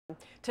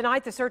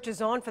Tonight, the search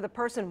is on for the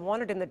person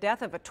wanted in the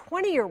death of a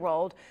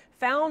 20-year-old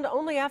found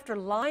only after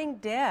lying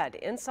dead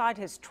inside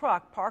his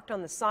truck parked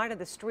on the side of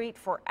the street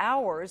for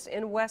hours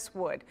in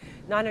Westwood.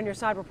 9 on Your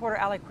Side reporter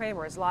Allie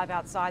Kramer is live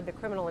outside the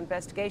criminal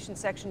investigation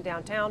section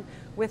downtown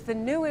with the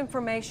new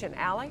information.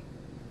 Allie?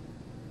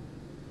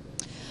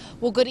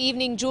 Well, good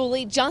evening,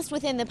 Julie. Just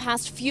within the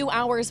past few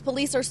hours,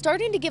 police are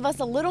starting to give us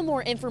a little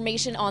more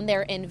information on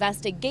their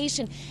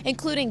investigation,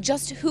 including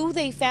just who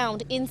they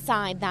found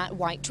inside that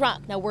white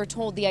truck. Now, we're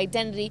told the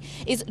identity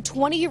is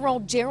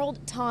 20-year-old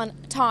Gerald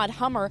Todd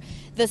Hummer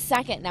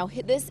II. Now,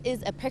 this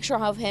is a picture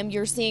of him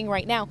you're seeing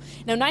right now.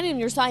 Now, 9 on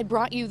Your Side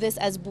brought you this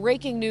as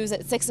breaking news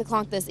at 6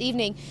 o'clock this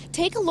evening.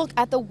 Take a look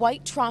at the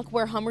white truck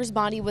where Hummer's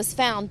body was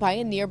found by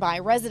a nearby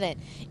resident.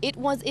 It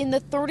was in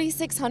the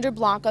 3600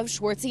 block of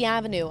Schwartzy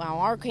Avenue. Now,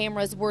 our cameras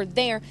were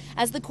there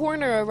as the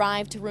coroner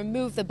arrived to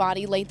remove the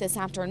body late this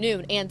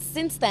afternoon. And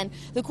since then,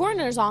 the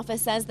coroner's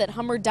office says that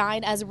Hummer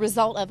died as a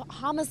result of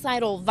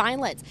homicidal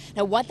violence.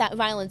 Now, what that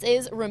violence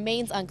is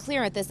remains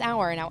unclear at this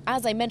hour. Now,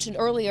 as I mentioned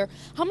earlier,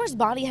 Hummer's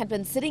body had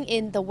been sitting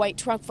in the white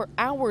truck for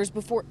hours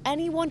before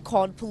anyone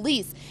called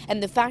police.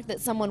 And the fact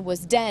that someone was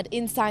dead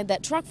inside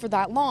that truck for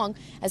that long,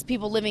 as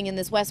people living in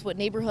this Westwood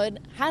neighborhood,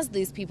 has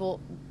these people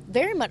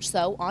very much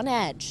so on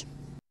edge.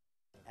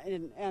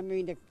 And I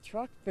mean, the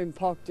truck's been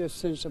parked there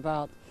since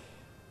about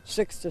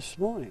 6 this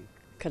morning,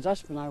 because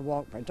that's when I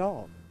walk my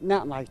dog.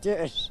 Nothing like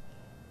this.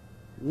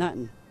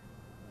 Nothing.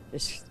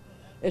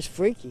 It's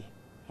freaky.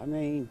 I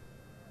mean,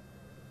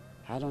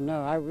 I don't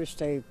know. I wish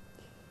they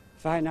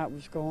find out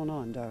what's going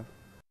on, though.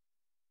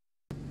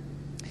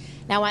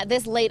 Now, at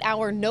this late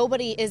hour,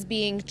 nobody is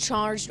being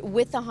charged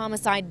with the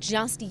homicide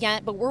just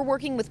yet, but we're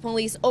working with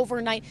police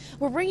overnight.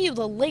 We'll bring you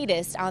the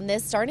latest on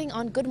this starting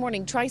on Good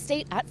Morning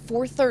Tri-State at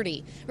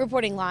 4:30.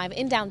 Reporting live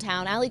in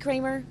downtown, Allie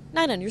Kramer,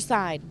 9 on Your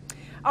Side.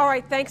 All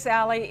right, thanks,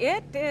 Allie.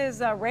 It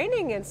is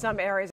raining in some areas.